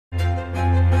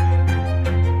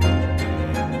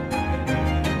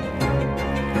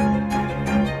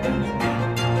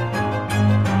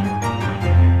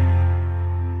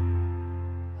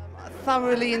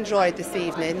thoroughly enjoyed this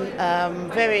evening.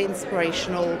 Very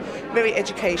inspirational, very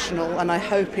educational, and I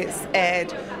hope it's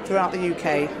aired throughout the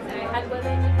UK.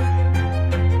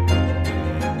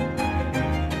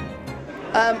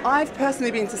 I've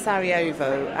personally been to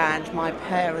Sarajevo, and my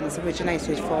parents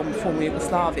originated from former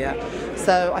Yugoslavia,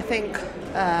 so I think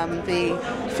the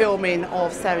filming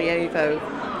of Sarajevo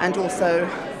and also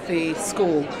the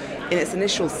school in its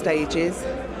initial stages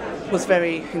was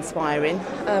very inspiring.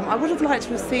 I would have liked to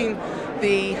have seen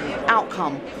the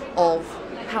outcome of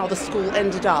how the school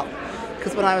ended up,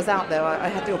 because when I was out there I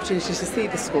had the opportunity to see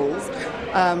the schools.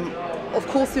 Of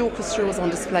course the orchestra was on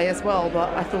display as well, but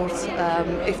I thought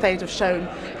if they'd have shown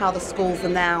how the schools are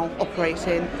now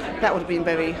operating, that would have been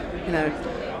very,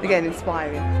 again,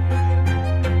 inspiring.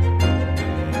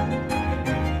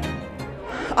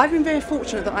 I've been very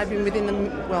fortunate that I've been within the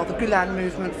Gülen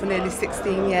movement for nearly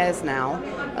 16 years now.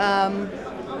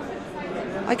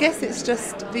 I guess it's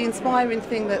just the inspiring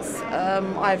thing that's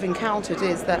I've encountered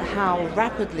is that how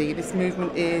rapidly this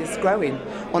movement is growing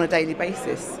on a daily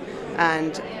basis,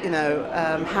 and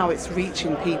how it's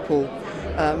reaching people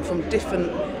from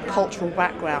different cultural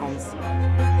backgrounds.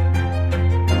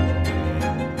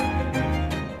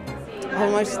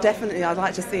 Most definitely I'd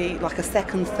like to see like a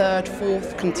second, third,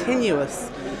 fourth continuous.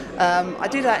 I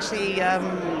did actually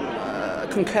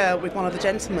concur with one of the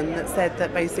gentlemen that said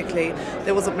that basically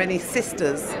there wasn't many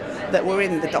sisters that were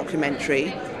in the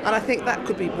documentary, and I think that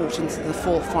could be brought into the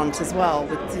forefront as well,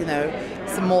 with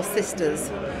some more sisters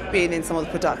being in some of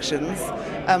the productions.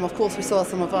 Of course we saw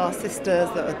some of our sisters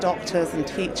that are doctors and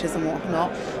teachers and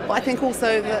whatnot, but I think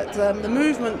also that the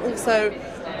movement also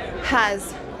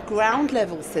has ground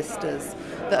level sisters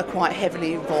that are quite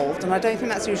heavily involved, and I don't think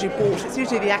that's usually brought. It's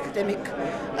usually the academic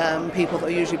people that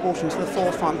are usually brought into the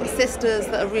forefront, but sisters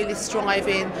that are really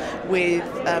striving with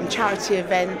charity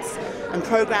events and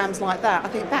programs like that, I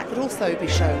think that could also be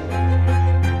shown.